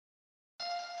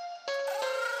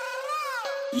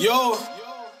Yo,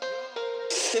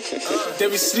 they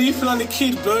be sleeping on the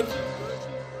kid, blood.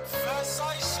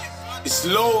 It's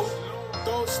low.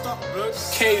 Don't stop, blood.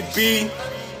 KB.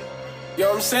 You know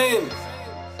what I'm saying?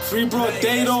 Free broad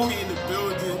day though.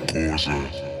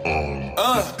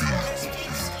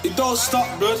 It don't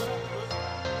stop, blood.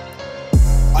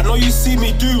 I know you see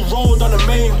me do road on the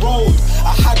main road.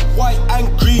 I had white and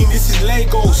green, this is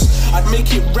Legos. I'd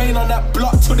make it rain on that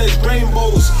block till there's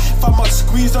rainbows. Found my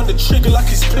squeeze on the trigger like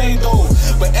it's Play-Doh.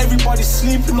 But everybody's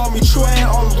sleeping on me, true I ain't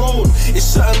on road. It's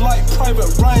something like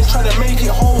Private Ryan trying to make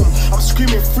it home. I'm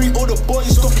screaming free, all the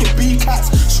boys stocking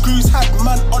B-cats. Screws had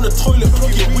man on the toilet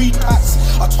plugging weed packs.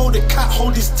 I told the cat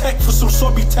hold his tech for some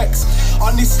sobby text.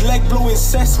 On this leg blowing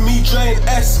cess, me Dre and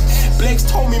S. Blake's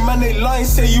told me man they lying,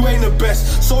 say you ain't the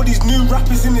best. So these new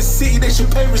rappers in the city, they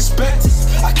should pay respect.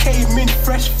 I came in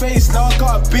fresh face, now I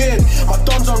got a beard. My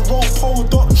dons on roll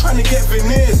pulled up, trying to get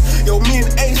veneers. Yo, me and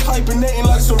Ace hibernating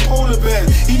like some polar bears.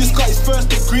 He just got his first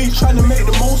degree, trying to make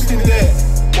the most in there.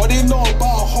 What they know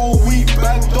about a whole week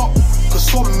banged up? Cause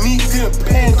some neat didn't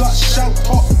pay and got shanked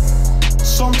up.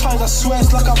 Sometimes I swear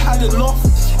it's like I've had enough,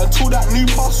 until that new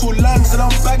parcel lands and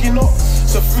I'm bagging up.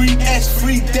 So free S,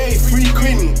 free day, free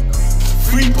Quinny,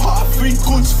 free Potter, free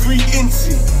goods, free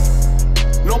Incy.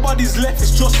 Nobody's left,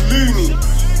 it's just loony.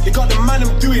 They got the man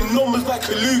I'm doing numbers like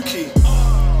Kaluki,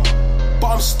 but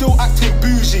I'm still acting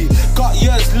bougie. Got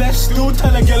years left, still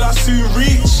tell a girl I soon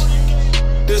reach.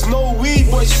 There's no weed,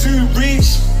 but it's soon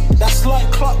reach. That's like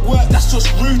clockwork, that's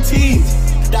just routine.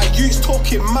 That youth's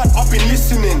talking mad, I've been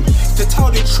listening. To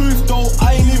tell the truth though,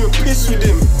 I ain't even pissed with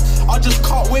him. I just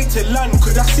can't wait to land,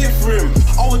 cause that's it for him.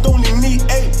 I would only need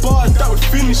 8 bars, that would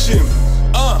finish him.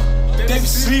 They be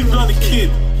sleeping on the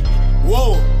kid.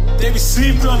 Whoa, they be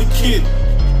sleeping on the kid.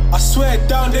 I swear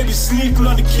down, they be sleeping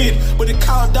on the kid. But the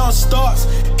countdown starts,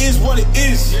 is what it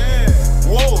is.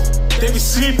 Whoa, they be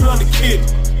sleeping on the kid.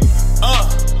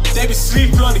 They be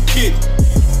sleeping on the kid.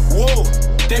 Whoa,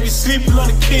 they be sleeping on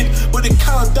the kid. But the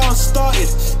countdown started,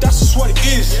 that's just what it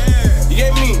is. You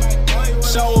get me?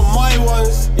 Shout out my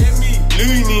ones,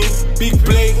 Looney, Big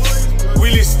Blake,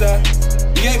 Willister.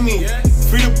 You get me?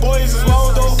 Free the boys as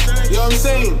well though. You know what I'm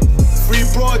saying? Free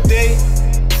Broad Day,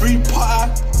 free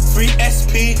Potter, free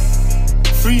SP,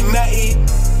 free Natty,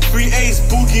 free Ace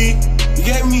Boogie. You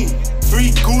get me?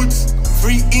 Free Goods,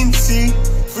 free Incy,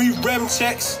 free Rem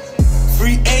Checks,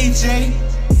 free AJ.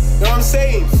 You know what I'm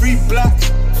saying? Free Black,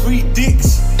 free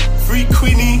Dix, free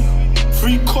Quinny,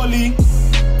 free Collie,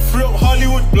 free up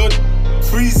Hollywood blood,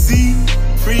 free Z,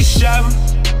 free Sham,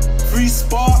 free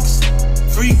Sparks,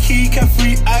 free Kika,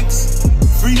 free Axe,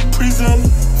 free Prison,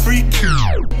 free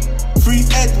free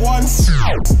Ed Once,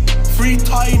 free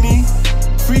Tiny,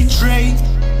 free Dre.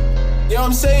 You know what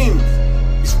I'm saying?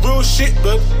 It's real shit,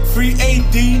 blood. Free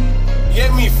AD, you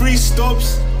get me? Free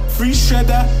Stubbs, free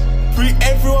Shredder, free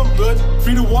everyone, blood.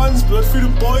 Free the ones, blood. Free the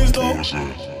boys, though.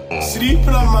 Sleeping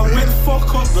on my wet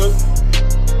fuck up, blood.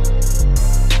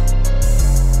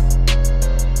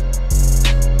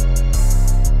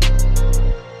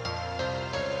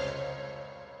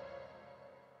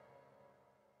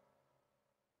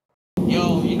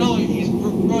 Yo, you know it's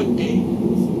Broad Day,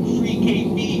 free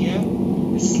KB, yeah?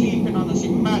 They're sleeping on us,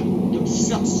 you mad. Them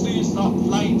shots soon start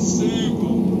flying soon,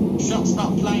 bro. Shots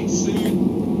start flying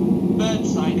soon.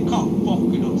 Birdside, they can't fuck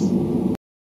with us.